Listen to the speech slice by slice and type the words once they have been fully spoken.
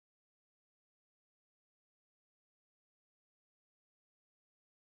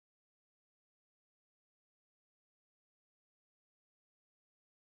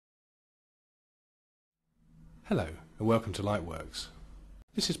Hello and welcome to Lightworks.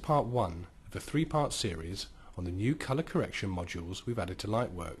 This is part 1 of a 3-part series on the new colour correction modules we've added to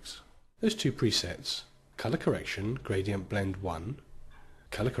Lightworks. Those two presets, Colour Correction Gradient Blend 1,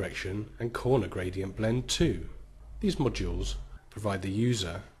 Colour Correction and Corner Gradient Blend 2. These modules provide the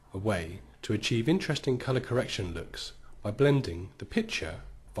user a way to achieve interesting colour correction looks by blending the picture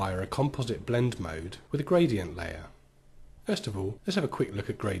via a composite blend mode with a gradient layer. First of all, let's have a quick look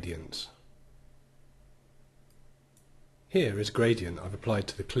at gradients. Here is a gradient I've applied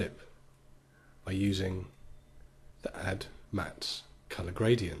to the clip by using the Add Mats Colour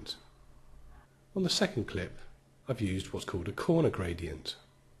Gradient. On the second clip I've used what's called a corner gradient.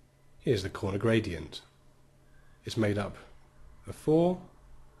 Here's the corner gradient. It's made up of 4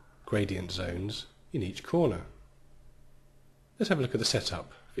 gradient zones in each corner. Let's have a look at the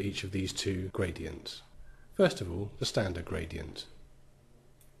setup for each of these two gradients. First of all, the standard gradient.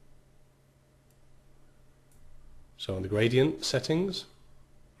 So on the gradient settings,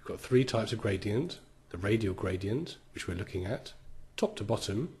 you've got 3 types of gradient: the radial gradient, which we're looking at, top to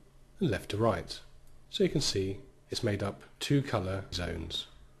bottom and left to right. So you can see it's made up 2 colour zones.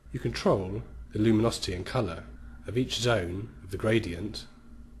 You control the luminosity and colour of each zone of the gradient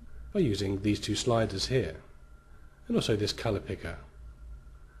by using these 2 sliders here, and also this colour picker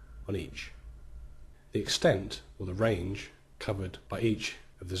on each. The extent or the range covered by each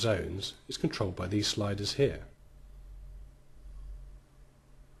of the zones is controlled by these sliders here.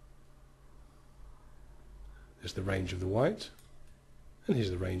 There's the range of the white, and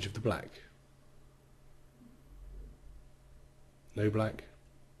here's the range of the black. No black,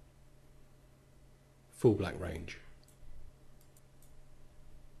 full black range.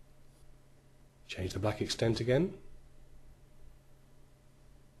 Change the black extent again.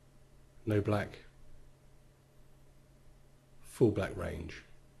 No black, full black range.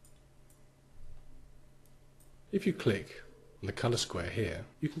 If you click on the colour square here,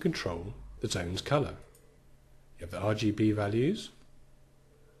 you can control the zone's colour. You have the RGB values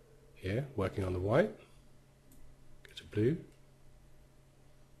here, working on the white. Go to blue,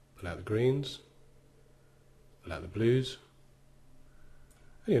 pull out the greens, pull out the blues,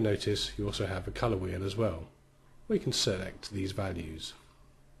 and you'll notice you also have a colour wheel as well, where you can select these values.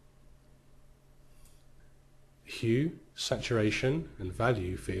 The hue, saturation and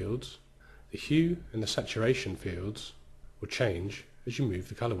value fields, the hue and the saturation fields will change as you move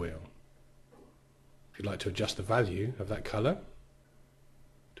the colour wheel. If you'd like to adjust the value of that colour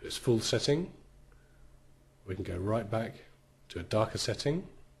to its full setting, we can go right back to a darker setting.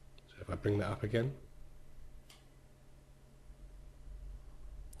 So if I bring that up again,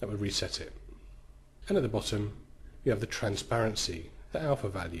 that would reset it. And at the bottom you have the transparency, the alpha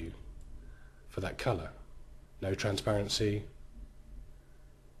value for that colour. No transparency.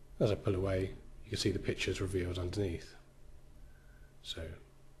 As I pull away, you can see the pictures revealed underneath. So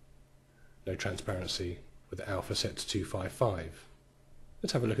no transparency with the alpha set to 255.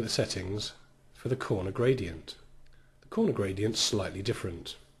 Let's have a look at the settings for the corner gradient. The corner gradient is slightly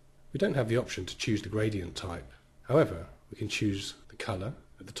different. We don't have the option to choose the gradient type. However, we can choose the colour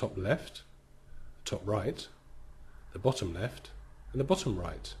at the top left, the top right, the bottom left and the bottom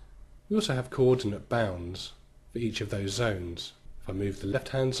right. We also have coordinate bounds for each of those zones. If I move the left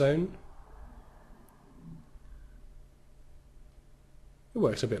hand zone, it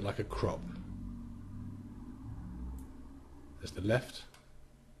works a bit like a crop. There's the left,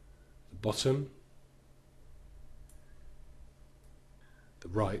 the bottom, the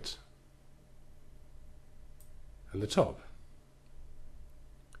right and the top.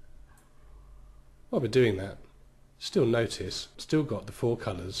 While we're doing that, still notice I've still got the 4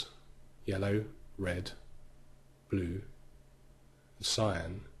 colours, yellow, red, blue and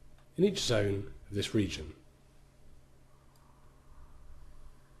cyan, in each zone of this region.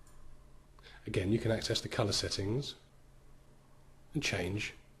 Again, you can access the colour settings and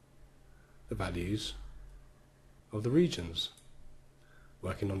change the values of the regions.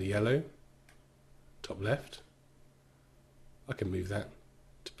 Working on the yellow, top left, I can move that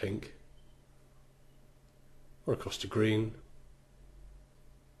to pink, or across to green,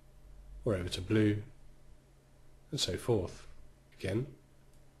 or over to blue, and so forth. Again,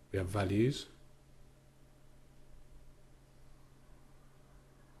 we have values.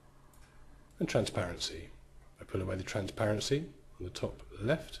 And transparency. I pull away the transparency on the top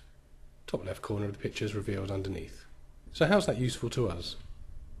left corner of the picture is revealed underneath. So how's that useful to us?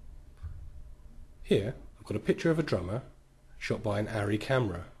 Here I've got a picture of a drummer shot by an ARRI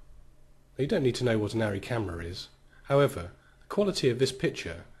camera. Now, you don't need to know what an ARRI camera is. However, the quality of this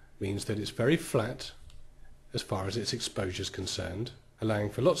picture means that it's very flat as far as its exposure is concerned, allowing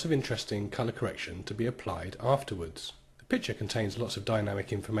for lots of interesting colour correction to be applied afterwards. The picture contains lots of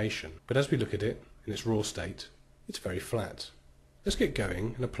dynamic information, but as we look at it in its raw state, it's very flat. Let's get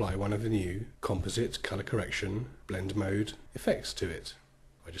going and apply one of the new composite colour correction blend mode effects to it.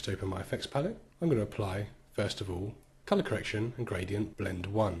 I just open my effects palette. I'm going to apply, first of all, colour correction and gradient blend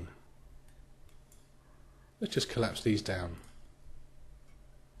 1. Let's just collapse these down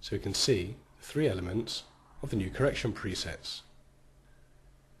so we can see the three elements of the new correction presets.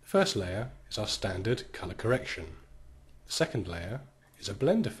 The first layer is our standard colour correction. The second layer is a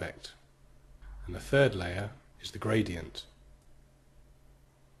blend effect, and the third layer is the gradient.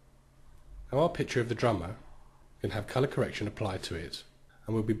 Now our picture of the drummer can have colour correction applied to it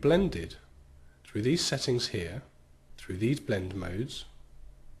and will be blended through these settings here, through these blend modes,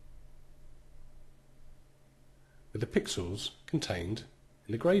 with the pixels contained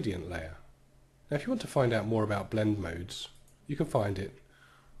in the gradient layer. Now if you want to find out more about blend modes, you can find it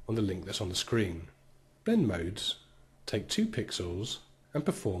on the link that's on the screen. Blend modes take two pixels and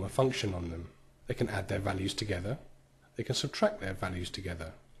perform a function on them. They can add their values together, they can subtract their values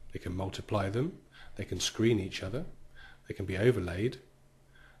together, they can multiply them, they can screen each other, they can be overlaid,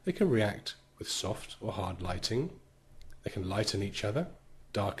 they can react with soft or hard lighting, they can lighten each other,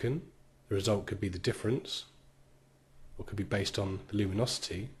 darken, the result could be the difference, or could be based on the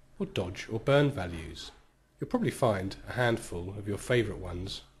luminosity, or dodge or burn values. You'll probably find a handful of your favourite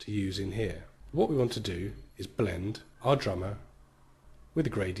ones to use in here. What we want to do is blend our drummer with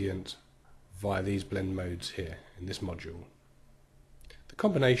the gradient via these blend modes here in this module. The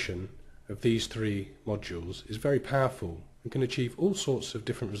combination of these three modules is very powerful and can achieve all sorts of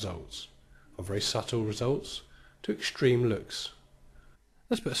different results, from very subtle results to extreme looks.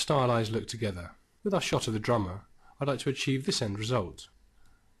 Let's put a stylized look together. With our shot of the drummer, I'd like to achieve this end result.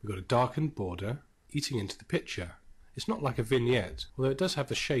 We've got a darkened border eating into the picture. It's not like a vignette, although it does have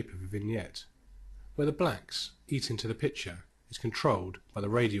the shape of a vignette. Where the blacks eat into the picture is controlled by the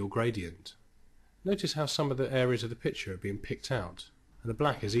radial gradient. Notice how some of the areas of the picture are being picked out, and the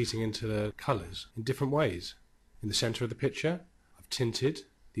black is eating into the colours in different ways. In the centre of the picture, I've tinted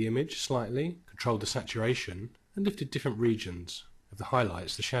the image slightly, controlled the saturation, and lifted different regions of the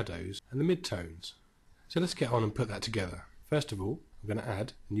highlights, the shadows, and the mid-tones. So let's get on and put that together. First of all, I'm going to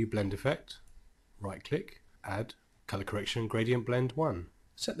add a new blend effect. Right click, add colour correction gradient blend 1.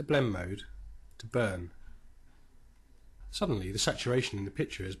 Set the blend mode to burn. Suddenly the saturation in the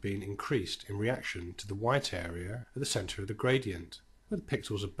picture has been increased in reaction to the white area at the centre of the gradient, where the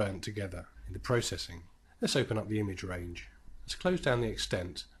pixels are burnt together in the processing. Let's open up the image range. Let's close down the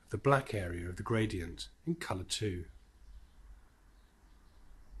extent of the black area of the gradient in colour 2.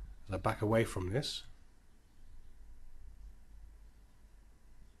 As I back away from this,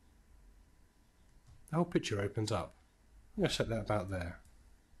 the whole picture opens up. I'm going to set that about there.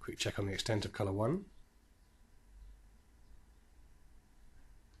 Quick check on the extent of colour 1.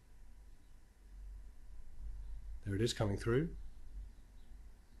 There it is coming through.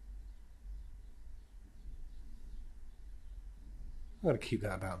 I'm going to keep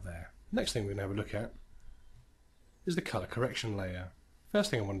that about there. Next thing we're going to have a look at is the colour correction layer.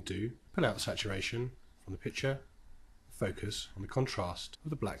 First thing I want to do, pull out the saturation from the picture, focus on the contrast of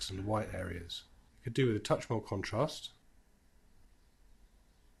the blacks and the white areas. You could do with a touch more contrast.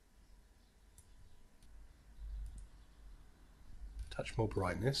 Touch more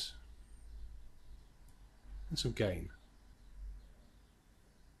brightness. And some gain.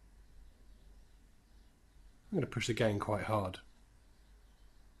 I'm going to push the gain quite hard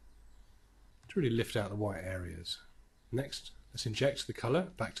to really lift out the white areas. Next, let's inject the colour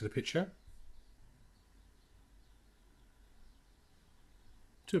back to the picture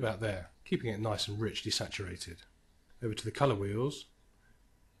to about there, keeping it nice and rich desaturated. Over to the colour wheels.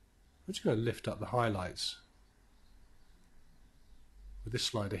 I'm just going to lift up the highlights with this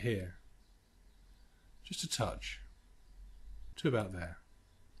slider here, just a touch, to about there.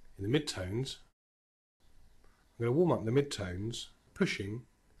 In the mid-tones, I'm going to warm up the mid-tones, pushing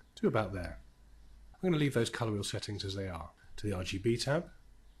to about there. I'm going to leave those colour wheel settings as they are. To the RGB tab, I'm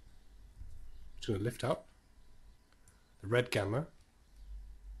just going to lift up the red gamma,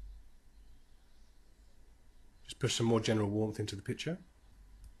 just push some more general warmth into the picture,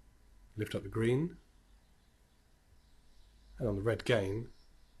 lift up the green, and on the red gain,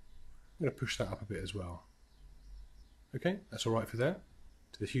 I'm going to push that up a bit as well. Okay, that's alright for there.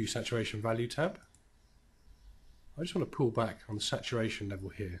 To the Hue Saturation Value tab, I just want to pull back on the saturation level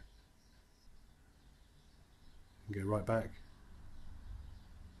here. And go right back.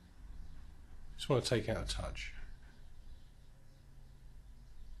 Just want to take out a touch.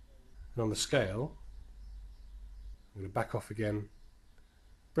 And on the scale, I'm going to back off again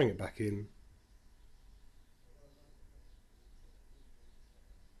bring it back in,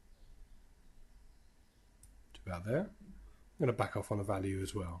 to about there. I'm going to back off on a value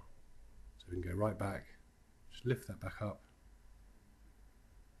as well. So we can go right back, just lift that back up,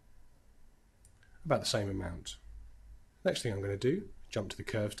 about the same amount. Next thing I'm going to do, jump to the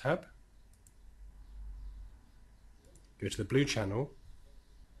Curves tab, go to the blue channel,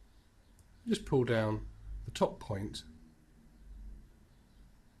 just pull down the top point.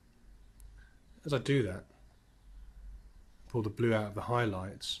 As I do that, pull the blue out of the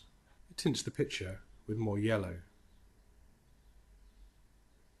highlights, it tints the picture with more yellow.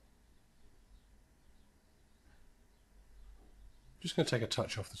 Just going to take a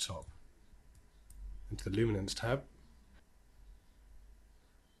touch off the top. Into the Luminance tab,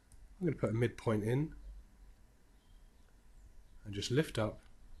 I'm going to put a midpoint in and just lift up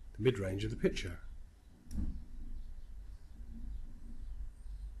the mid-range of the picture.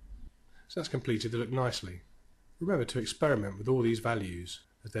 So that's completed to look nicely. Remember to experiment with all these values,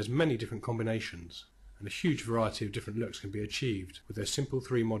 as there's many different combinations and a huge variety of different looks can be achieved with those simple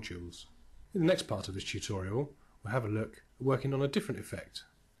 3 modules. In the next part of this tutorial, we'll have a look at working on a different effect.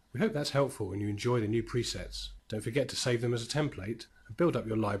 We hope that's helpful and you enjoy the new presets. Don't forget to save them as a template and build up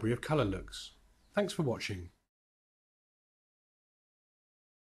your library of colour looks. Thanks for watching.